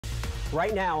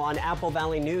Right now on Apple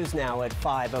Valley News Now at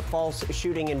 5, a false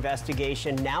shooting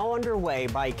investigation now underway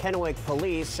by Kennewick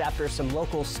Police after some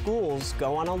local schools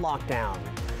go on a lockdown.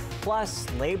 Plus,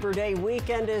 Labor Day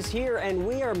weekend is here and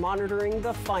we are monitoring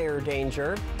the fire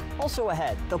danger. Also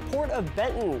ahead, the Port of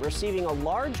Benton receiving a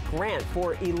large grant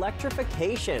for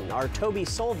electrification. Our Toby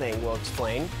Solving will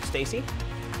explain. Stacy?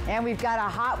 And we've got a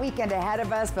hot weekend ahead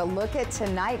of us, but look at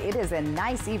tonight. It is a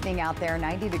nice evening out there,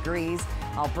 90 degrees.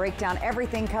 I'll break down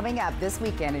everything coming up this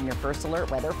weekend in your First Alert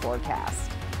weather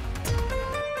forecast.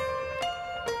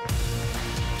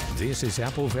 This is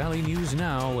Apple Valley News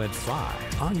Now at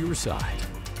 5 on your side.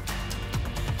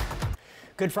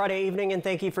 Good Friday evening and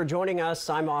thank you for joining us.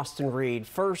 I'm Austin Reed.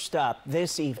 First up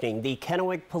this evening, the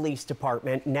Kennewick Police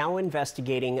Department now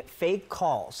investigating fake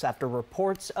calls after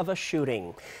reports of a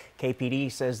shooting.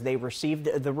 KPD says they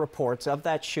received the reports of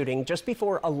that shooting just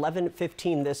before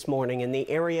 11:15 this morning in the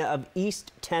area of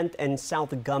East 10th and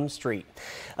South Gum Street.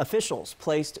 Officials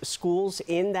placed schools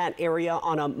in that area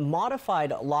on a modified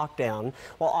lockdown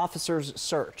while officers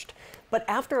searched. But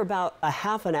after about a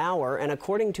half an hour, and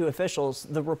according to officials,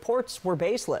 the reports were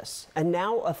baseless. And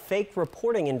now a fake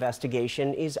reporting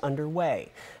investigation is underway.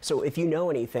 So if you know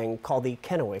anything, call the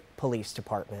Kennewick Police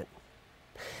Department.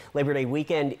 Labor Day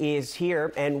weekend is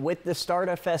here, and with the start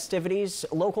of festivities,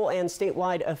 local and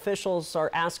statewide officials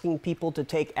are asking people to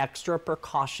take extra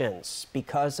precautions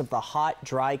because of the hot,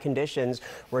 dry conditions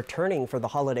returning for the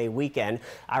holiday weekend.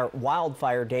 Our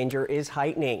wildfire danger is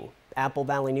heightening. Apple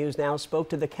Valley News Now spoke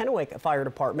to the Kennewick Fire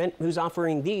Department, who's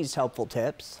offering these helpful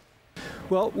tips.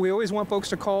 Well, we always want folks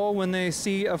to call when they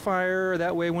see a fire.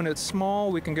 That way, when it's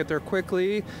small, we can get there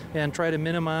quickly and try to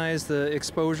minimize the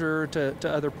exposure to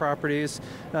other properties.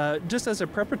 Just as a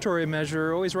preparatory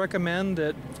measure, always recommend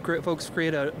that folks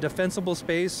create a defensible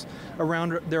space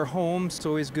around their homes. It's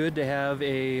always good to have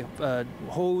a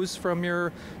hose from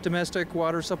your domestic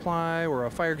water supply or a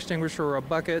fire extinguisher or a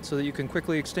bucket so that you can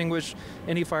quickly extinguish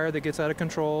any fire that gets out of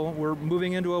control. We're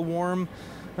moving into a warm,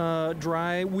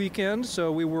 dry weekend,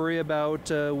 so we worry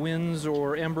about winds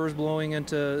or embers blowing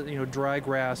into dry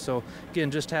grass. So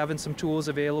again, just having some tools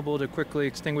available to quickly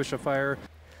extinguish a fire.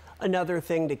 Another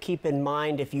thing to keep in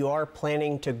mind if you are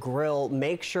planning to grill,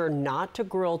 make sure not to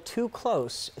grill too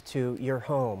close to your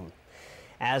home.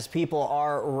 As people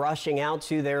are rushing out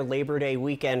to their Labor Day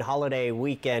weekend, holiday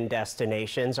weekend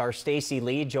destinations, our Stacy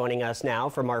Lee joining us now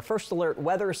from our First Alert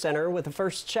Weather Center with a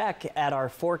first check at our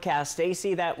forecast.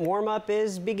 Stacy, that warm-up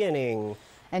is beginning.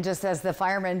 And just as the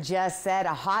fireman just said,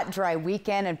 a hot, dry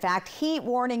weekend. In fact, heat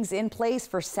warnings in place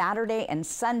for Saturday and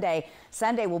Sunday.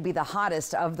 Sunday will be the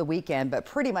hottest of the weekend, but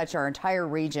pretty much our entire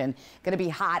region going to be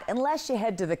hot unless you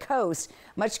head to the coast.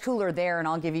 Much cooler there, and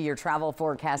I'll give you your travel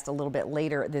forecast a little bit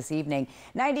later this evening.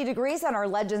 90 degrees on our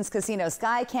Legends Casino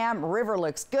Sky Cam. River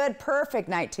looks good. Perfect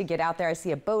night to get out there. I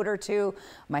see a boat or two.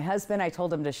 My husband, I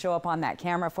told him to show up on that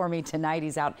camera for me tonight.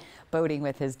 He's out boating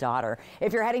with his daughter.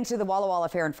 If you're heading to the Walla Walla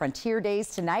Fair and Frontier Days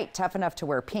tonight, tough enough to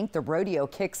wear pink. The rodeo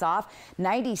kicks off.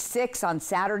 96 on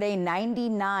Saturday,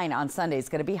 99 on Sunday. It's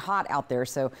going to be hot out there,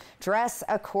 so dress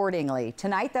accordingly.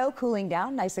 Tonight, though, cooling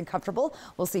down, nice and comfortable.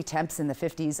 We'll see temps in the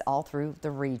 50s all through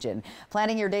the region.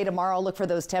 Planning your day tomorrow, look for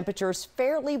those temperatures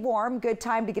fairly warm. Good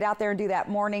time to get out there and do that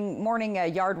morning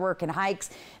yard work and hikes.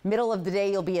 Middle of the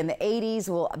day, you'll be in the 80s.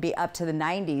 We'll be up to the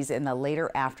 90s in the later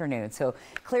afternoon. So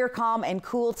clear, calm, and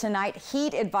cool tonight.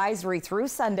 Heat advisory through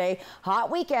Sunday.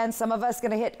 Hot weekend. Some of us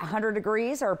going to hit 100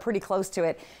 degrees or pretty close to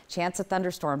it. Chance of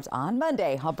thunderstorms on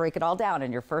Monday. I'll break it all down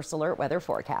in your First Alert weather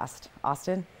forecast.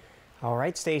 Austin? All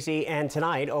right, Stacy. And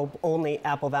tonight, only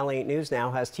Apple Valley News Now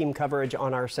has team coverage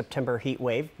on our September heat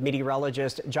wave.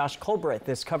 Meteorologist Josh Colbreth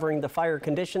is covering the fire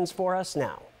conditions for us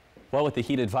now. Well, with the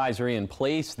heat advisory in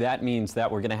place, that means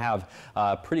that we're going to have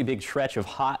a pretty big stretch of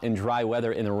hot and dry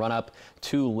weather in the run-up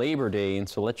to Labor Day. And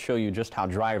so let's show you just how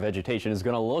dry our vegetation is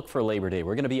going to look for Labor Day.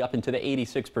 We're going to be up into the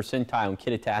 86th percentile in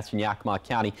Kittitas and Yakima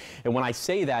County. And when I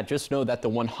say that, just know that the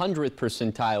 100th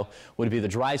percentile would be the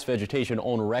driest vegetation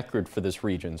on record for this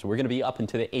region. So we're going to be up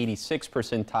into the 86th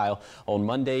percentile on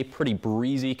Monday. Pretty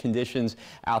breezy conditions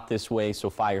out this way, so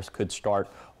fires could start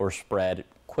or spread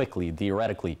quickly,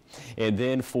 theoretically. And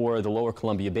then for the lower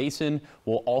Columbia Basin,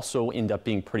 will also end up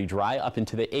being pretty dry up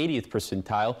into the 80th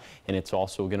percentile, and it's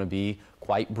also going to be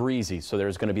quite breezy, so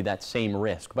there's going to be that same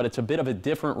risk. But it's a bit of a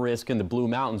different risk in the Blue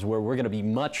Mountains, where we're going to be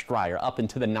much drier up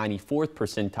into the 94th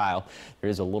percentile. There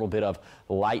is a little bit of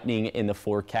lightning in the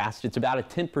forecast. It's about a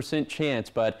 10% chance,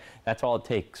 but that's all it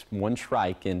takes. One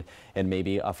strike and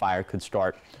maybe a fire could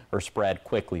start or spread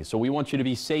quickly. So we want you to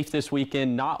be safe this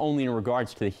weekend, not only in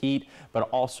regards to the heat, but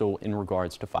also in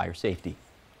regards to fire safety.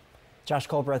 Josh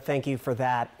Colbreth, thank you for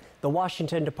that. The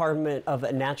Washington Department of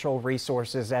Natural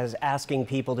Resources is asking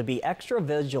people to be extra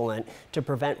vigilant to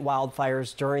prevent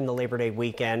wildfires during the Labor Day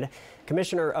weekend.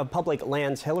 Commissioner of Public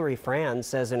Lands Hillary Franz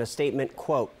says in a statement,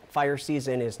 quote, "Fire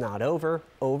season is not over.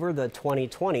 Over the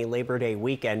 2020 Labor Day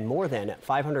weekend, more than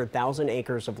 500,000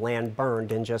 acres of land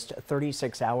burned in just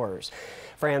 36 hours.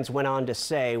 Franz went on to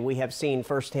say, "We have seen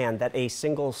firsthand that a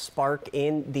single spark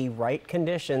in the right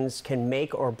conditions can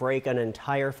make or break an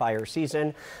entire fire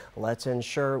season. Let's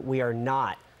ensure we are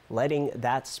not letting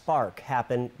that spark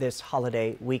happen this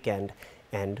holiday weekend,"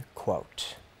 end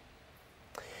quote.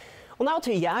 Well, now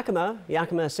to Yakima.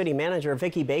 Yakima City Manager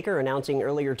Vicki Baker announcing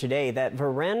earlier today that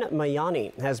Viren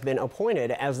Mayani has been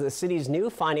appointed as the city's new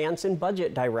Finance and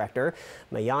Budget Director.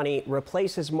 Mayani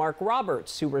replaces Mark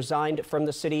Roberts, who resigned from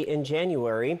the city in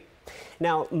January.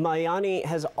 Now, Mayani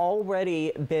has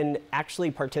already been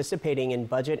actually participating in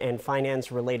budget and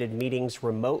finance related meetings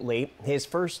remotely. His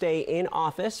first day in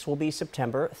office will be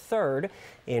September 3rd.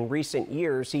 In recent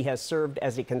years, he has served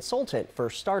as a consultant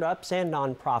for startups and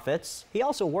nonprofits. He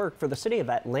also worked for the city of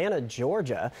Atlanta,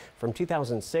 Georgia from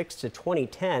 2006 to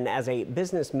 2010 as a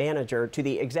business manager to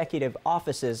the executive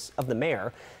offices of the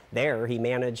mayor. There, he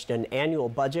managed an annual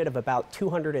budget of about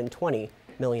 $220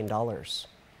 million.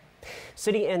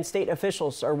 City and state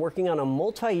officials are working on a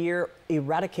multi-year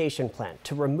eradication plan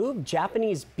to remove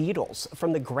Japanese beetles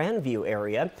from the Grandview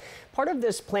area. Part of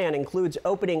this plan includes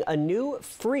opening a new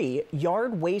free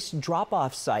yard waste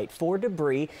drop-off site for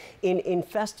debris in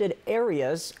infested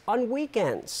areas on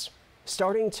weekends.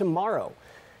 Starting tomorrow,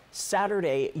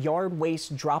 Saturday yard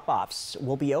waste drop-offs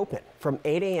will be open from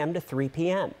 8 a.m. to 3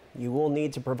 p.m. You will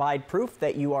need to provide proof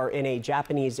that you are in a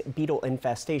Japanese beetle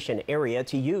infestation area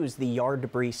to use the yard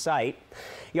debris site.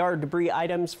 Yard debris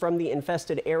items from the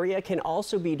infested area can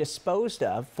also be disposed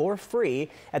of for free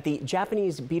at the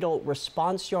Japanese Beetle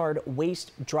Response Yard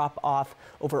Waste Drop-Off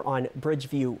over on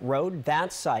Bridgeview Road.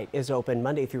 That site is open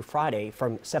Monday through Friday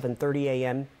from 7:30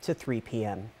 a.m. to 3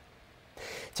 p.m.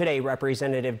 Today,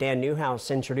 Representative Dan Newhouse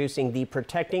introducing the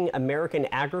Protecting American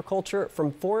Agriculture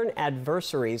from Foreign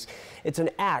Adversaries. It's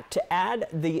an act to add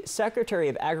the Secretary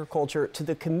of Agriculture to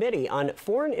the Committee on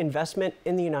Foreign Investment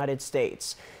in the United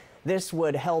States. This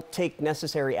would help take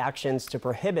necessary actions to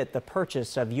prohibit the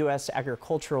purchase of U.S.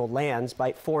 agricultural lands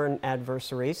by foreign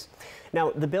adversaries.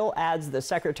 Now, the bill adds the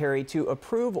secretary to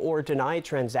approve or deny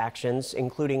transactions,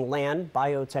 including land,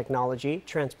 biotechnology,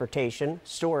 transportation,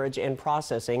 storage, and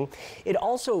processing. It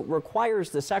also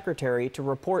requires the secretary to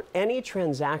report any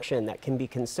transaction that can be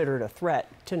considered a threat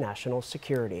to national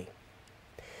security.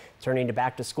 Turning to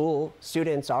back to school,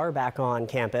 students are back on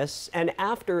campus, and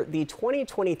after the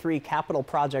 2023 capital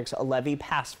projects levy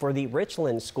passed for the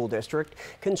Richland School District,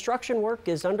 construction work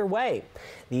is underway.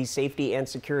 These safety and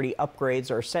security upgrades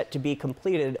are set to be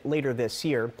completed later this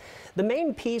year. The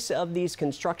main piece of these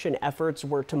construction efforts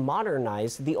were to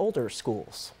modernize the older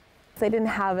schools. They didn't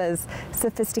have as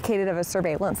sophisticated of a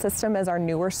surveillance system as our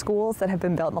newer schools that have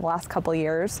been built in the last couple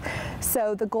years.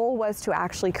 So the goal was to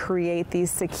actually create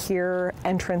these secure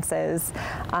entrances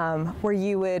where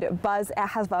you would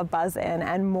have a buzz in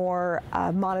and more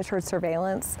monitored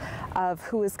surveillance of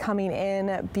who is coming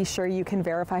in. Be sure you can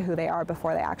verify who they are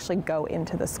before they actually go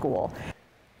into the school.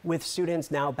 With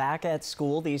students now back at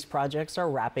school, these projects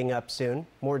are wrapping up soon.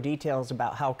 More details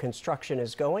about how construction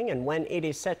is going and when it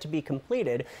is set to be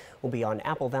completed will be on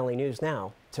Apple Valley News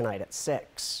Now tonight at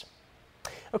 6.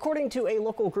 According to a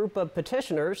local group of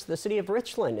petitioners, the city of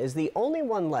Richland is the only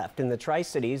one left in the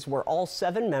Tri-Cities where all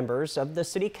 7 members of the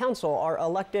city council are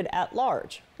elected at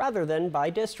large rather than by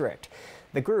district.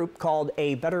 The group, called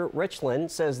A Better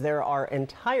Richland, says there are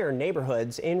entire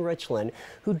neighborhoods in Richland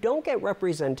who don't get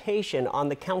representation on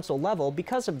the council level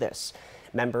because of this.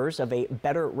 Members of A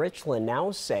Better Richland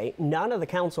now say none of the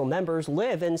council members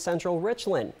live in central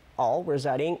Richland, all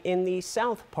residing in the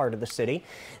south part of the city.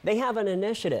 They have an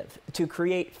initiative to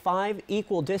create 5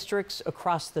 equal districts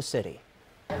across the city.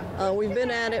 We've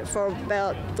been at it for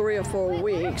about 3 or 4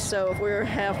 weeks, so if we're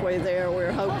halfway there,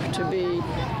 we're hoping to be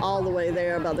all the way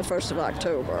there by the 1st of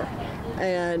October.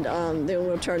 And then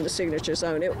we'll turn the signatures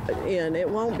in. It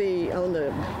won't be on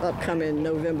the upcoming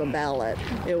November ballot.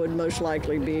 It would most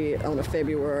likely be on a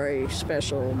February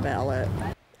special ballot.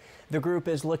 The group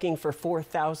is looking for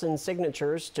 4,000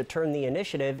 signatures to turn the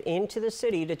initiative into the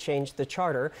city to change the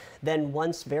charter. Then,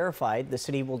 once verified, the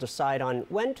city will decide on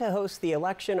when to host the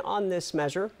election on this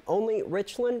measure. Only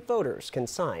Richland voters can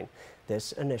sign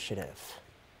this initiative.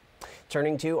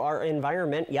 Turning to our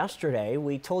environment, yesterday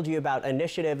we told you about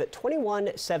Initiative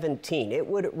 2117. It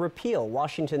would repeal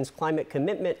Washington's Climate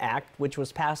Commitment Act, which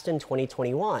was passed in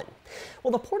 2021.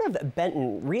 Well, the Port of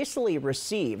Benton recently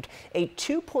received a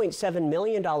 $2.7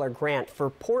 million grant for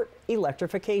port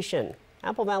electrification.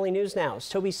 Apple Valley News Now's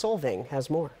Toby Solving has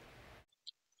more.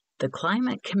 The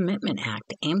Climate Commitment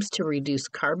Act aims to reduce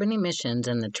carbon emissions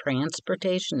in the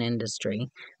transportation industry,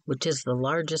 which is the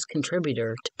largest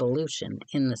contributor to pollution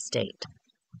in the state.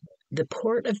 The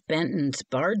Port of Benton's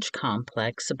barge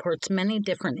complex supports many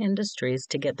different industries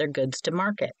to get their goods to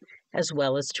market, as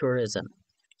well as tourism.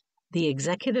 The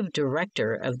executive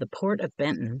director of the Port of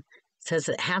Benton says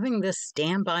that having this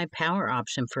standby power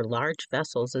option for large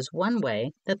vessels is one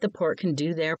way that the port can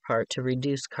do their part to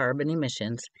reduce carbon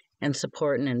emissions and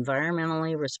support an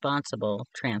environmentally responsible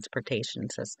transportation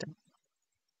system.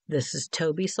 This is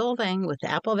Toby Solvang with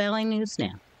Apple Valley News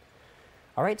Now.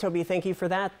 All right, Toby, thank you for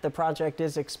that. The project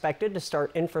is expected to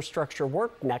start infrastructure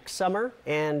work next summer,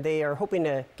 and they are hoping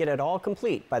to get it all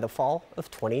complete by the fall of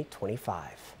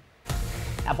 2025.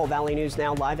 Apple Valley News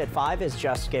Now live at 5 is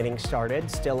just getting started.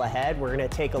 Still ahead, we're going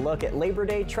to take a look at Labor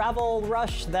Day travel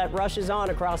rush that rushes on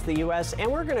across the U.S., and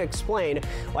we're going to explain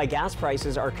why gas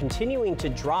prices are continuing to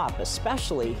drop,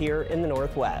 especially here in the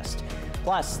Northwest.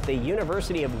 Plus, the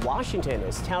University of Washington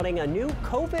is touting a new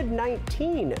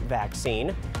COVID-19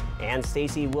 vaccine. And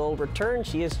Stacy will return.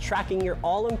 She is tracking your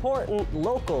all-important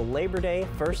local Labor Day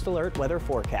First Alert weather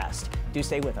forecast. Do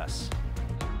stay with us.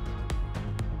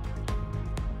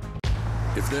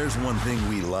 If there's one thing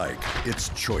we like, it's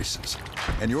choices.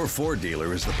 And your Ford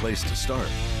dealer is the place to start.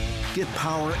 Get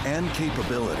power and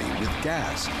capability with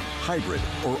gas, hybrid,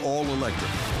 or all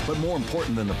electric. But more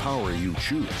important than the power you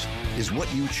choose is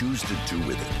what you choose to do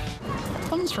with it.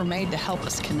 Phones were made to help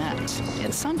us connect,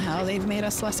 yet somehow they've made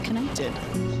us less connected.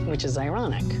 Which is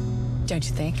ironic. Don't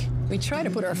you think? We try to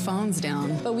put our phones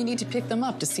down, but we need to pick them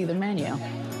up to see the menu.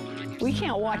 We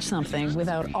can't watch something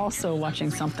without also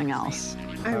watching something else.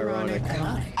 Ironic.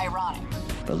 Ironic.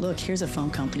 But look, here's a phone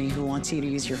company who wants you to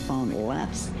use your phone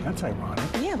less. That's ironic.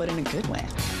 Yeah, but in a good way.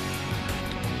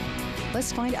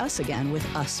 Let's find us again with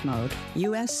Us Mode.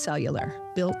 U.S. Cellular,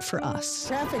 built for us.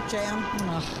 Traffic jam.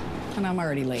 Ugh, and I'm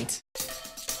already late.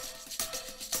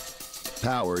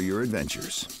 Power your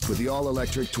adventures with the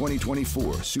all-electric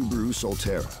 2024 Subaru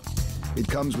Solterra. It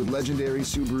comes with legendary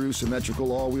Subaru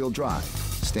symmetrical all-wheel drive,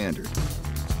 standard,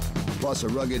 plus a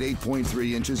rugged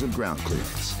 8.3 inches of ground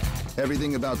clearance.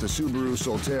 Everything about the Subaru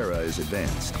Solterra is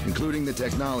advanced, including the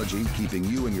technology keeping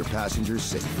you and your passengers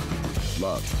safe.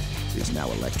 Love is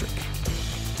now electric.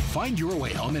 Find your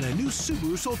way home in a new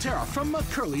Subaru Solterra from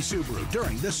McCurley Subaru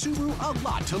during the Subaru A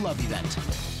Lot to Love event.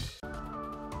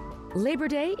 Labor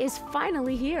Day is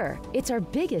finally here. It's our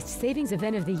biggest savings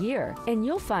event of the year, and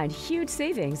you'll find huge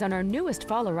savings on our newest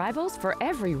fall arrivals for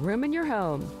every room in your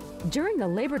home. During the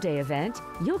Labor Day event,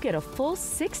 you'll get a full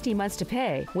 60 months to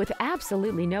pay with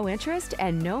absolutely no interest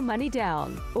and no money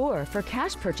down. Or for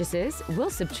cash purchases, we'll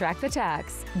subtract the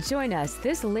tax. Join us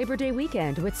this Labor Day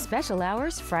weekend with special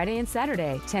hours Friday and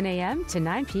Saturday, 10 a.m. to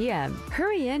 9 p.m.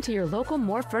 Hurry in to your local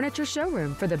More Furniture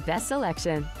showroom for the best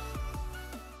selection.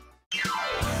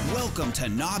 Welcome to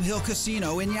Nob Hill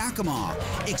Casino in Yakima.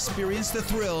 Experience the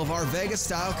thrill of our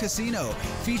Vegas-style casino,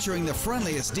 featuring the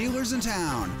friendliest dealers in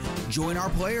town. Join our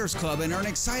Players Club and earn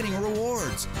exciting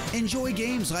rewards. Enjoy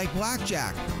games like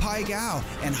Blackjack, Pai Gow,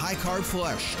 and High Card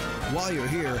Flush. While you're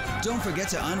here, don't forget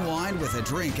to unwind with a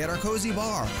drink at our cozy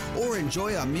bar or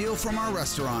enjoy a meal from our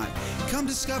restaurant. Come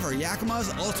discover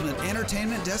Yakima's ultimate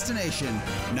entertainment destination,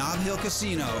 Nob Hill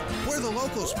Casino, where the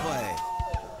locals play.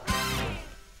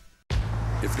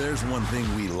 If there's one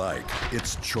thing we like,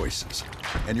 it's choices.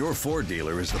 And your Ford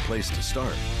dealer is the place to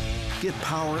start. Get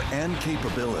power and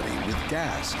capability with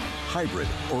gas, hybrid,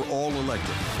 or all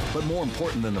electric. But more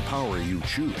important than the power you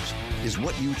choose is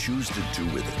what you choose to do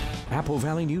with it. Apple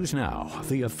Valley News Now,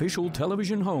 the official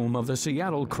television home of the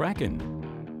Seattle Kraken.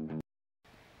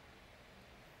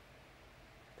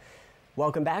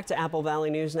 Welcome back to Apple Valley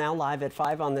News Now, live at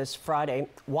 5 on this Friday.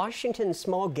 Washington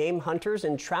small game hunters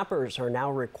and trappers are now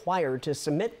required to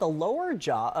submit the lower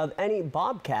jaw of any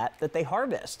bobcat that they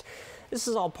harvest. This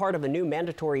is all part of a new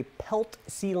mandatory pelt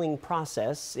sealing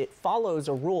process. It follows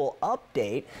a rule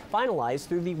update finalized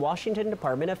through the Washington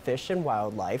Department of Fish and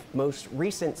Wildlife most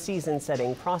recent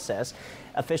season-setting process.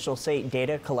 Officials say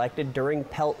data collected during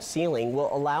pelt sealing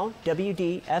will allow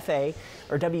WDFW,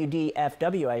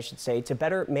 I should say, to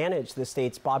better manage the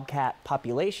state's bobcat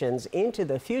populations into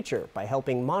the future by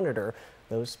helping monitor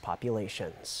those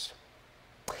populations.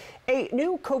 A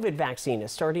new COVID vaccine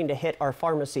is starting to hit our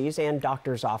pharmacies and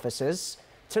doctors' offices.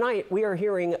 Tonight, we are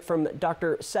hearing from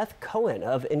Dr. Seth Cohen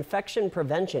of Infection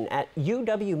Prevention at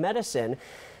UW Medicine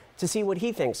to see what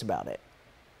he thinks about it.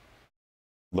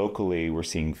 Locally, we're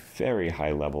seeing very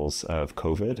high levels of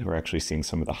COVID. We're actually seeing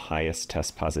some of the highest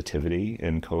test positivity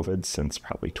in COVID since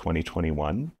probably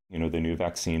 2021. The new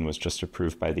vaccine was just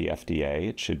approved by the FDA.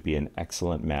 It should be an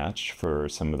excellent match for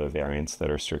some of the variants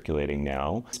that are circulating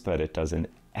now, but it does an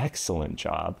excellent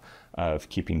job of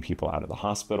keeping people out of the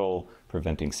hospital,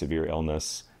 preventing severe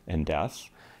illness and death.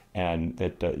 And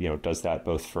that does that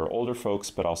both for older folks,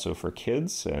 but also for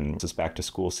kids. And this is back to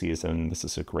school season. This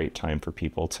is a great time for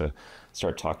people to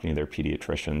start talking to their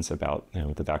pediatricians about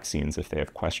the vaccines if they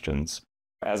have questions.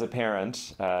 As a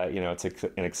parent, it's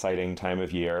an exciting time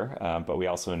of year, but we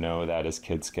also know that as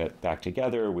kids get back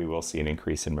together, we will see an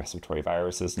increase in respiratory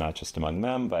viruses, not just among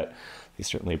them, but they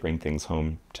certainly bring things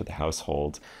home to the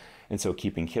household. And so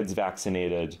keeping kids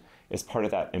vaccinated is part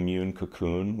of that immune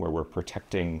cocoon where we're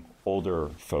protecting older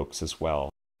folks as well.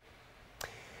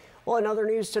 Well, in other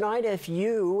news tonight, if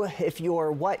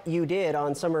your what you did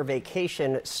on summer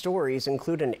vacation stories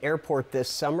include an airport this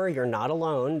summer, you're not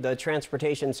alone. The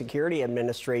Transportation Security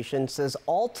Administration says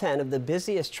all 10 of the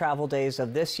busiest travel days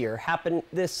of this year happen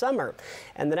this summer,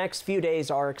 and the next few days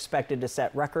are expected to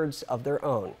set records of their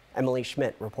own. Emily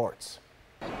Schmidt reports.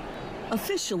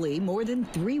 Officially, more than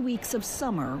 3 weeks of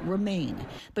summer remain.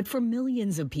 But for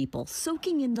millions of people,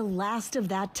 soaking in the last of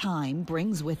that time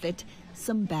brings with it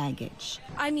some baggage.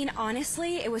 I mean,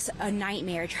 honestly, it was a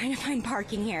nightmare trying to find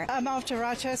parking here. I'm off to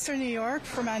Rochester, New York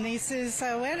for my niece's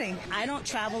wedding. I don't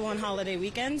travel on holiday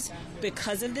weekends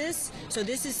because of this, so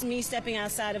this is me stepping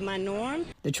outside of my norm.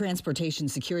 The Transportation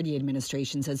Security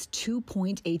Administration says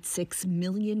 2.86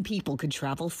 million people could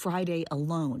travel Friday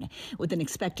alone, with an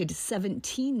expected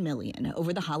 17 million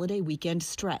over the holiday weekend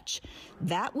stretch.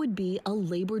 That would be a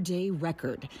Labor Day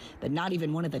record, but not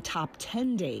even one of the top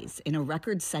 10 days in a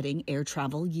record-setting air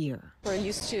travel year. We're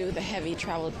used to the heavy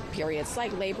travel periods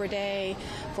like Labor Day,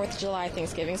 4th of July,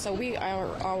 Thanksgiving, so we are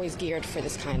always geared for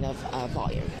this kind of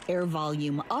volume. Air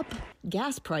volume up,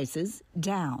 gas prices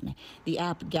down. The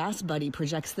app Gas Buddy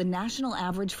projects the national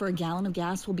average for a gallon of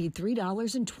gas will be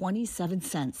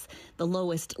 $3.27, the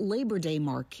lowest Labor Day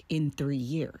mark in 3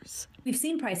 years. We've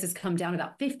seen prices come down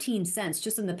about 15 cents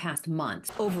just in the past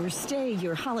month. Overstay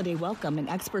your holiday welcome, and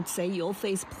experts say you'll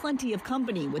face plenty of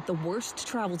company with the worst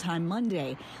travel time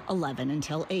Monday, 11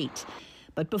 until 8.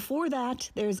 But before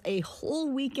that, there's a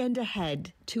whole weekend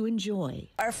ahead to enjoy.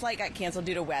 Our flight got canceled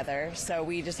due to weather, so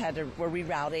we're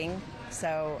rerouting.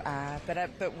 So,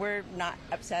 but we're not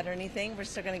upset or anything. We're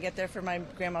still going to get there for my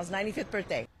grandma's 95th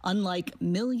birthday. Unlike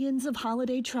millions of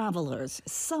holiday travelers,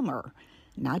 summer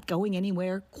not going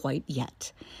anywhere quite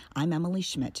yet. I'm Emily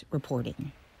Schmidt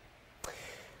reporting.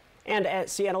 And at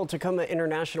Seattle-Tacoma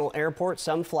International Airport,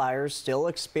 some flyers still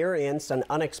experienced an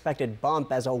unexpected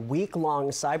bump as a week-long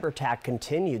cyber attack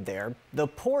continued there. The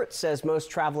port says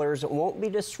most travelers won't be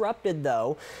disrupted,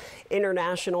 though.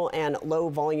 International and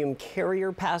low-volume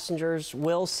carrier passengers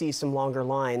will see some longer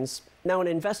lines. Now, an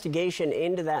investigation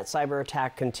into that cyber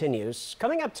attack continues.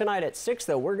 Coming up tonight at 6,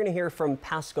 though, we're going to hear from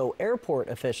Pasco Airport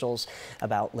officials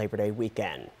about Labor Day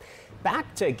weekend.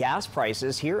 Back to gas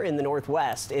prices here in the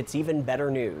Northwest, it's even better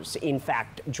news. In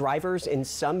fact, drivers in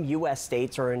some U.S.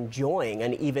 states are enjoying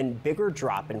an even bigger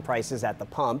drop in prices at the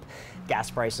pump.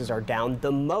 Gas prices are down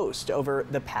the most over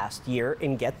the past year.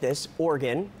 And get this,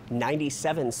 Oregon,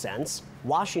 97 cents.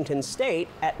 Washington State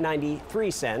at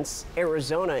 93 cents.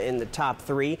 Arizona in the top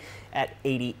 3 at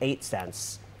 88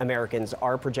 cents. Americans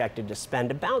are projected to spend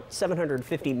about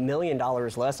 $750 million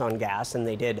less on gas than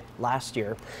they did last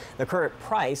year. The current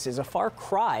price is a far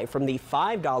cry from the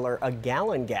 $5 a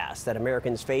gallon gas that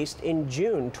Americans faced in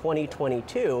June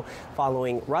 2022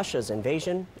 following Russia's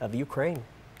invasion of Ukraine.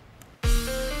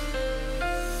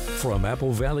 From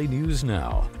Apple Valley News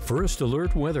Now, First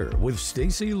Alert Weather with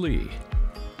Stacy Lee.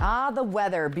 The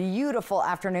weather, beautiful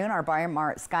afternoon. Our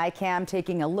Biomart Skycam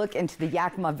taking a look into the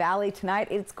Yakima Valley tonight.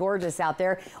 It's gorgeous out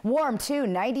there. Warm too,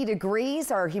 90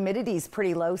 degrees. Our humidity is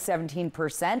pretty low,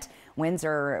 17%. Winds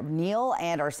are nil,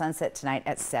 and our sunset tonight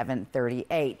at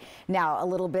 7:38. Now, a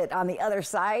little bit on the other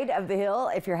side of the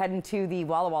hill, if you're heading to the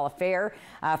Walla Walla Fair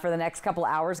for the next couple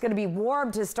hours. Going to be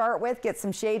warm to start with. Get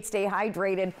some shade, stay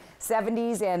hydrated.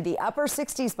 70s and the upper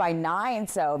 60s by 9,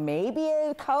 so maybe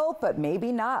a coat, but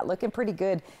maybe not. Looking pretty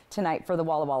good tonight for the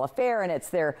Walla Walla Fair, and it's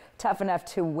their Tough Enough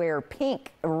to Wear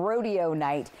Pink rodeo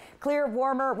night. Clear,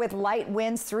 warmer with light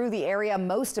winds through the area.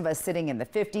 Most of us sitting in the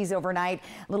 50s overnight.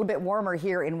 A little bit warmer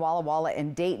here in Walla Walla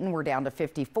and Dayton. We're down to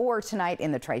 54 tonight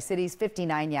in the Tri-Cities,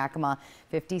 59 Yakima,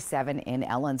 57 in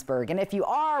Ellensburg. And if you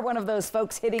are one of those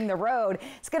folks hitting the road,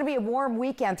 it's going to be a warm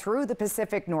weekend through the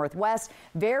Pacific Northwest.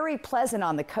 Very pleasant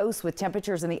on the coast with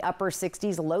temperatures in the upper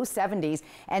 60s, low 70s,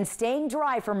 and staying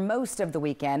dry for most of the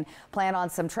weekend. Plan on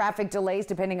some traffic delays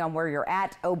depending on where you're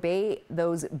at. Obey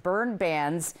those burn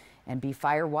bans and be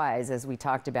fire wise, as we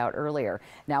talked about earlier.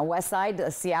 Now, west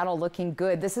side, Seattle looking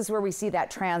good. This is where we see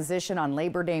that transition on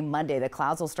Labor Day Monday. The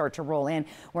clouds will start to roll in.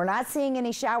 We're not seeing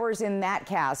any showers in that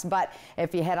cast, but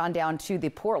if you head on down to the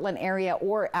Portland area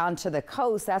or onto the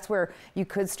coast, that's where you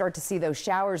could start to see those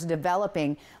showers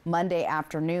developing Monday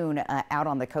afternoon out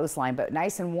on the coastline. But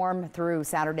nice and warm through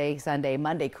Saturday, Sunday,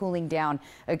 Monday, cooling down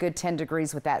a good 10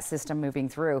 degrees with that system moving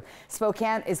through.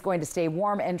 Spokane is going to stay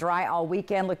warm and dry all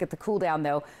weekend. Look at the cool down,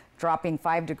 though, dropping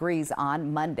 5 degrees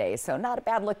on Monday. So not a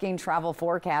bad looking travel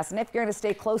forecast. And if you're going to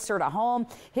stay closer to home,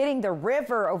 hitting the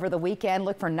river over the weekend,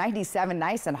 look for 97,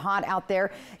 nice and hot out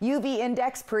there. UV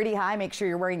index pretty high. Make sure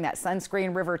you're wearing that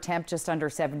sunscreen. River temp just under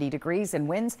 70 degrees and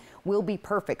winds will be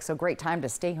perfect. So great time to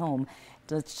stay home.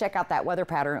 Let's check out that weather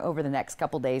pattern over the next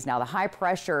couple days. Now, the high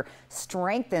pressure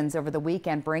strengthens over the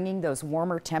weekend, bringing those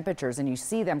warmer temperatures, and you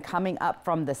see them coming up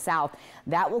from the south.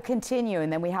 That will continue,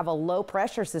 and then we have a low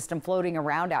pressure system floating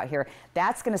around out here.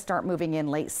 That's going to start moving in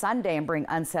late Sunday and bring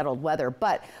unsettled weather,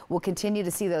 but we'll continue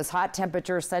to see those hot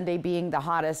temperatures, Sunday being the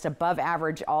hottest, above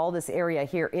average, all this area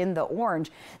here in the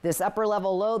orange. This upper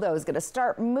level low, though, is going to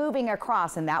start moving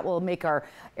across, and that will make our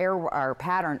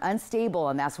pattern unstable,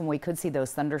 and that's when we could see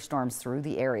those thunderstorms through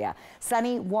the area.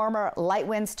 Sunny, warmer, light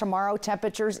winds tomorrow.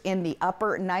 Temperatures in the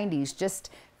upper 90s,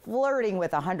 just flirting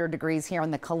with 100 degrees here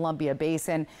in the Columbia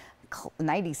Basin.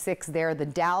 96 there. The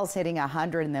Dalles hitting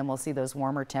 100, and then we'll see those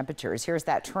warmer temperatures. Here's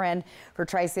that trend for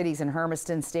Tri-Cities and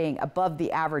Hermiston, staying above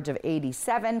the average of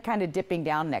 87, kind of dipping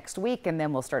down next week, and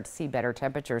then we'll start to see better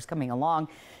temperatures coming along.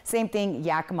 Same thing,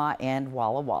 Yakima and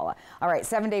Walla Walla. All right,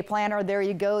 7-day planner. There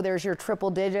you go. There's your triple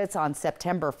digits on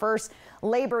September 1st.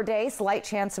 Labor Day, slight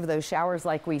chance of those showers,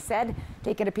 like we said.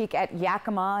 Taking a peek at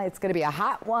Yakima. It's going to be a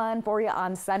hot one for you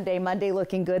on Sunday. Monday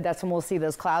looking good. That's when we'll see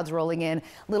those clouds rolling in, a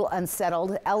little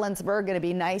unsettled. Ellensburg going to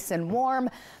be nice and warm.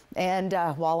 And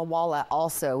Walla Walla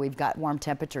also, we've got warm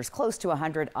temperatures close to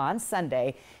 100 on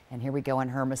Sunday. And here we go in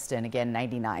Hermiston, again,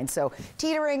 99. So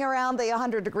teetering around the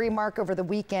 100-degree mark over the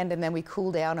weekend, and then we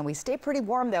cool down and we stay pretty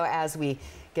warm, though, as we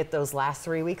get those last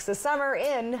 3 weeks of summer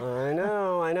in. I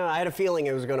know. I had a feeling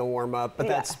it was going to warm up, but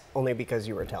that's only because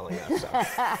you were telling us.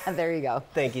 So. There you go.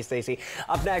 Thank you, Stacey.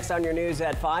 Up next on your news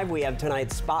at 5, we have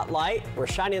tonight's Spotlight. We're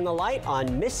shining the light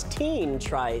on Miss Teen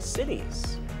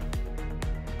Tri-Cities.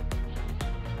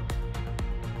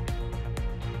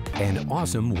 An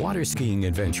awesome water skiing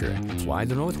adventure. Fly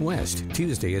the Northwest,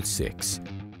 Tuesday at 6.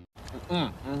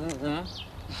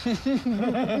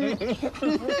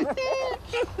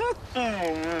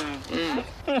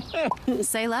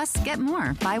 Say less, get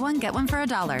more. Buy one, get one for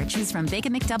 $1. Choose from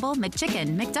Bacon McDouble,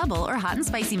 McChicken, McDouble, or Hot and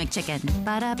Spicy McChicken.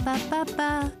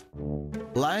 Ba-da-ba-ba-ba.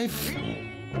 Life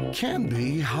can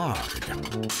be hard.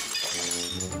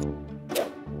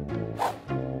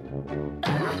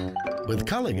 With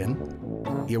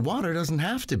Culligan, your water doesn't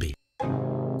have to be.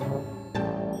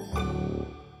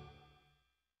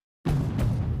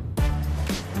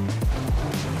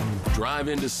 Drive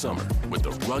into summer with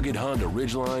the rugged Honda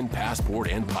Ridgeline, Passport,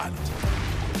 and Pilot.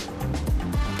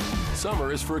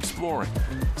 Summer is for exploring,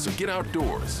 so get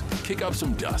outdoors, kick up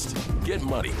some dust, get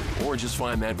muddy, or just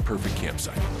find that perfect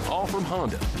campsite. All from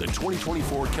Honda, the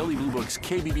 2024 Kelley Blue Book's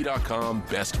KBB.com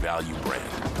Best Value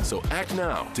brand. So act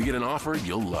now to get an offer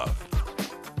you'll love.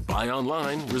 Buy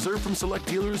online, reserve from select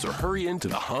dealers, or hurry into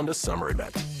the Honda Summer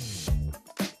Event.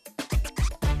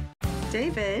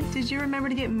 David, did you remember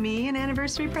to get me an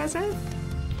anniversary present?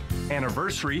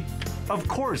 Anniversary? Of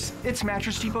course, it's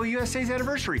Mattress Depot USA's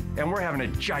anniversary, and we're having a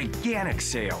gigantic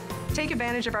sale. Take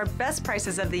advantage of our best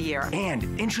prices of the year.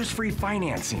 And interest-free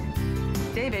financing.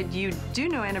 David, you do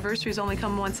know anniversaries only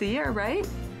come once a year, right?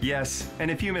 Yes, and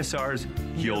if you miss ours,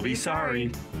 you'll be sorry.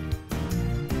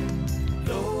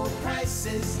 Low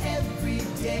prices every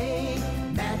day.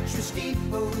 Mattress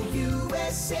Depot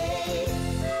USA.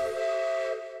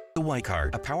 The Y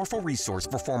Card, a powerful resource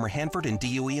for former Hanford and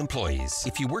DOE employees.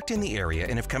 If you worked in the area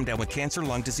and have come down with cancer,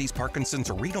 lung disease, Parkinson's,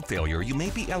 or renal failure, you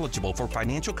may be eligible for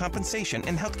financial compensation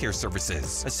and healthcare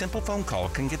services. A simple phone call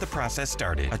can get the process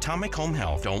started. Atomic Home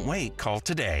Health. Don't wait. Call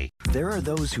today. There are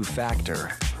those who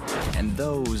factor and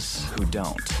those who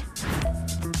don't.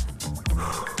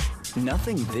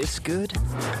 Nothing this good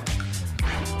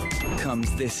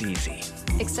comes this easy.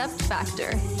 except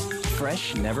Factor.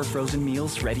 Fresh, never frozen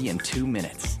meals ready in 2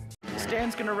 minutes.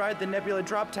 Stan's gonna ride the Nebula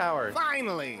Drop Tower.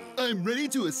 Finally! I'm ready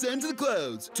to ascend to the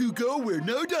clouds, to go where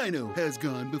no dino has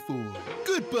gone before.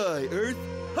 Goodbye, Earth.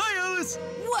 Hi, Alice!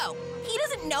 Whoa! He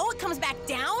doesn't know it comes back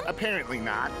down? Apparently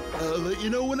not. I'll let you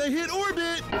know when I hit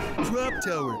orbit. Drop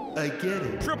tower, I get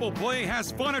it. Triple Play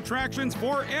has fun attractions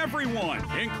for everyone,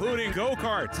 including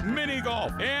go-karts, mini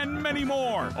golf, and many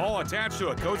more, all attached to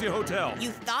a cozy hotel.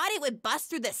 You thought it would bust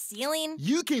through the ceiling?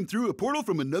 You came through a portal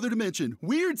from another dimension.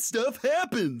 Weird stuff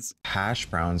happens. Hash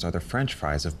browns are the French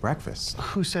fries of breakfast.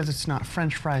 Who says it's not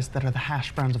French fries that are the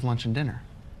hash browns of lunch and dinner?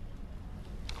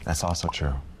 That's also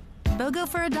true. BOGO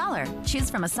for $1. Choose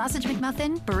from a sausage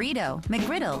McMuffin, burrito,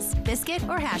 McGriddles, biscuit,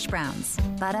 or hash browns.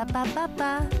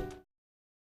 Ba-da-ba-ba-ba.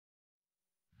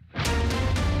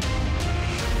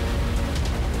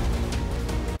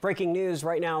 Breaking news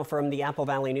right now from the Apple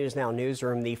Valley News Now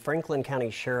newsroom. The Franklin County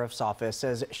Sheriff's Office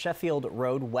says Sheffield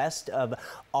Road west of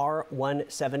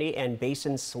R170 and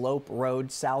Basin Slope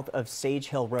Road south of Sage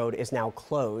Hill Road is now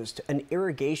closed. An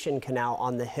irrigation canal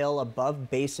on the hill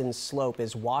above Basin Slope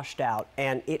is washed out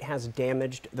and it has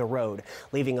damaged the road,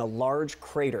 leaving a large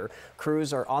crater.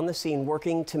 Crews are on the scene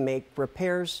working to make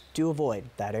repairs to avoid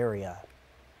that area.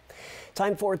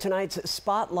 Time for tonight's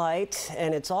Spotlight,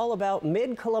 and it's all about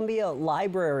Mid-Columbia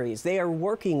libraries. They are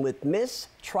working with Miss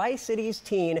Tri-Cities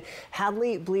teen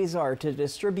Hadley Blizzard to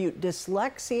distribute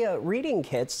dyslexia reading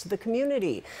kits to the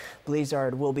community.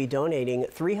 Blizzard will be donating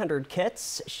 300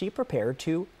 kits she prepared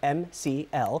to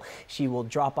MCL. She will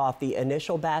drop off the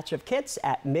initial batch of kits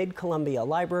at Mid-Columbia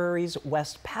Library's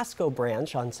West Pasco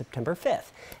branch on September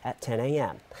 5th at 10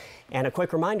 a.m. And a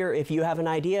quick reminder, if you have an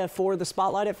idea for the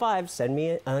Spotlight at 5, send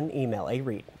me an email,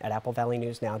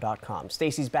 areed@applevalleyNewsNow.com.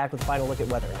 Stacy's back with a final look at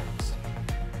weather next.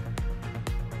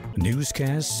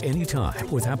 Newscasts anytime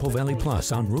with Apple Valley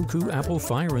Plus on Roku, Apple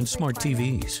Fire, and smart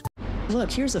TVs. Look,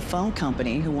 here's a phone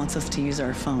company who wants us to use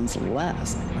our phones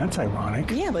less. That's ironic.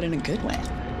 Yeah, but in a good way.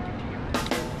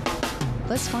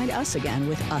 Let's find us again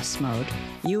with Us Mode.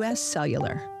 U.S.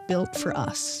 Cellular, built for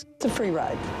us. It's a free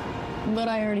ride. But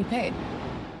I already paid.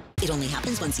 It only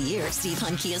happens once a year. Steve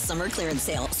Hahn Kia's summer clearance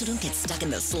sale. So don't get stuck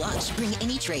in the slush. Bring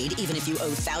any trade, even if you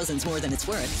owe thousands more than it's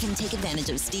worth. Can take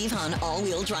advantage of Steve Hahn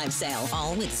all-wheel drive sale.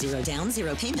 All with 0 down,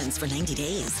 0 payments for 90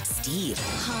 days. Steve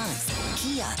Hahn's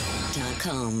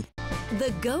Kia.com.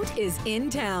 The GOAT is in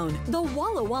town. The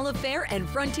Walla Walla Fair and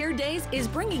Frontier Days is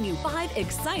bringing you 5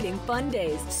 exciting fun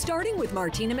days, starting with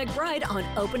Martina McBride on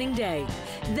opening day.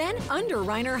 Then Under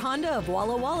Reiner Honda of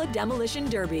Walla Walla Demolition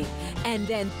Derby. And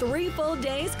then 3 full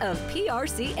days of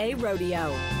PRCA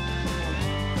Rodeo.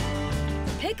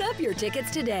 Pick up your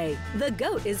tickets today. The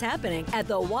GOAT is happening at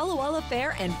the Walla Walla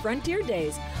Fair and Frontier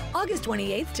Days, August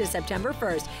 28th to September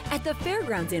 1st at the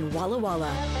fairgrounds in Walla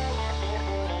Walla.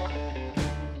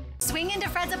 Swing into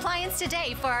Fred's Appliance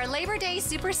today for our Labor Day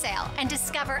Super Sale and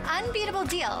discover unbeatable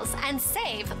deals and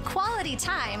save quality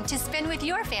time to spend with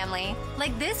your family.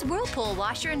 Like this Whirlpool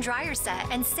washer and dryer set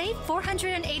and save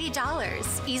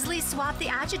 $480. Easily swap the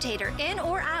agitator in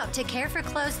or out to care for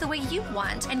clothes the way you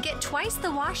want and get twice the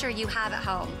washer you have at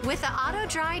home with the auto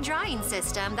dry drying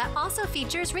system that also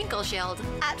features Wrinkle Shield.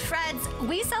 At Fred's,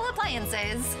 we sell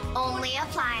appliances. Only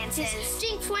appliances.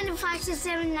 Strength 1 to 5 to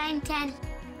 7, 9, 10.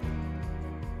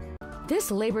 This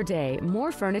Labor Day,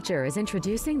 More Furniture is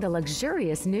introducing the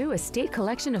luxurious new Estate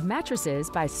Collection of mattresses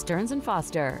by Stearns &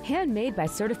 Foster. Handmade by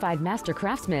certified master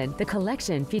craftsmen, the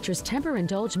collection features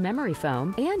Temper-Indulge memory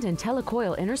foam and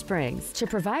IntelliCoil inner springs to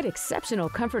provide exceptional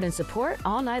comfort and support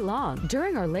all night long.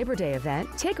 During our Labor Day event,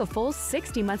 take a full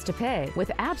 60 months to pay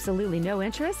with absolutely no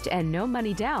interest and no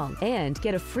money down, and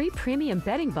get a free premium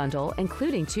bedding bundle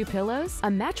including 2 pillows,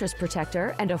 a mattress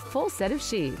protector, and a full set of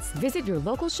sheets. Visit your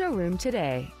local showroom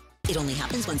today. It only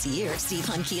happens once a year. Steve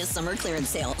Hahn Kia's summer clearance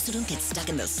sale. So don't get stuck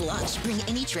in the slush. Bring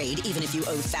any trade, even if you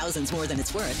owe thousands more than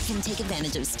it's worth. Can take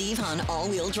advantage of Steve Hahn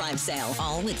all-wheel drive sale.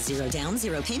 All with 0 down,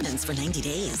 0 payments for 90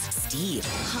 days. Steve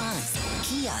Hahn's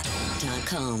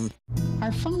Kia.com.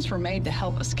 Our phones were made to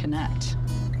help us connect,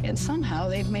 and somehow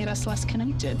they've made us less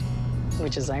connected,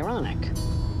 which is ironic.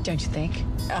 Don't you think?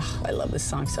 Oh, I love this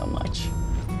song so much.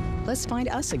 Let's find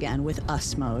us again with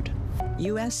Us Mode.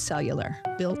 U.S. Cellular,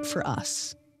 built for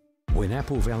us. When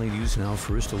Apple Valley News Now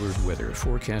First Alert Weather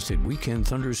forecasted weekend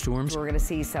thunderstorms. We're going to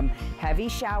see some heavy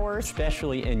showers,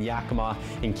 especially in Yakima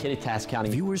and Kittitas County.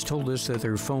 Viewers told us that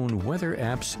their phone weather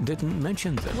apps didn't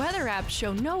mention them. Weather apps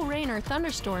show no rain or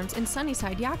thunderstorms in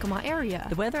Sunnyside, Yakima area.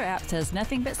 The weather app says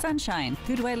nothing but sunshine.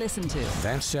 Who do I listen to?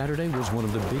 That Saturday was one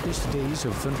of the biggest days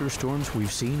of thunderstorms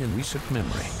we've seen in recent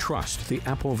memory. Trust the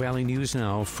Apple Valley News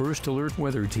Now First Alert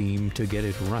Weather Team to get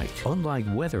it right. Unlike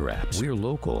weather apps, we're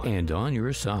local and on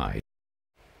your side.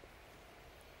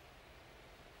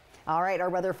 All right, our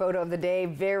weather photo of the day,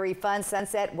 very fun.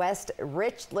 Sunset West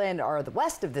Richland, or the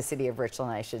west of the city of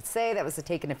Richland, I should say. That was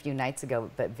taken a few nights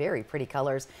ago, but very pretty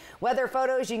colors. Weather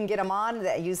photos, you can get them on.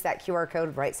 Use that QR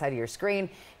code right side of your screen.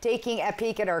 Taking a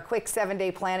peek at our quick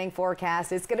 7-day planning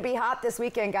forecast. It's going to be hot this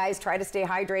weekend, guys. Try to stay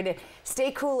hydrated,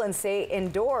 stay cool, and stay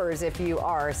indoors if you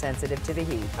are sensitive to the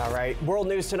heat. All right, World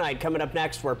News Tonight coming up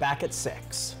next. We're back at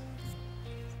 6.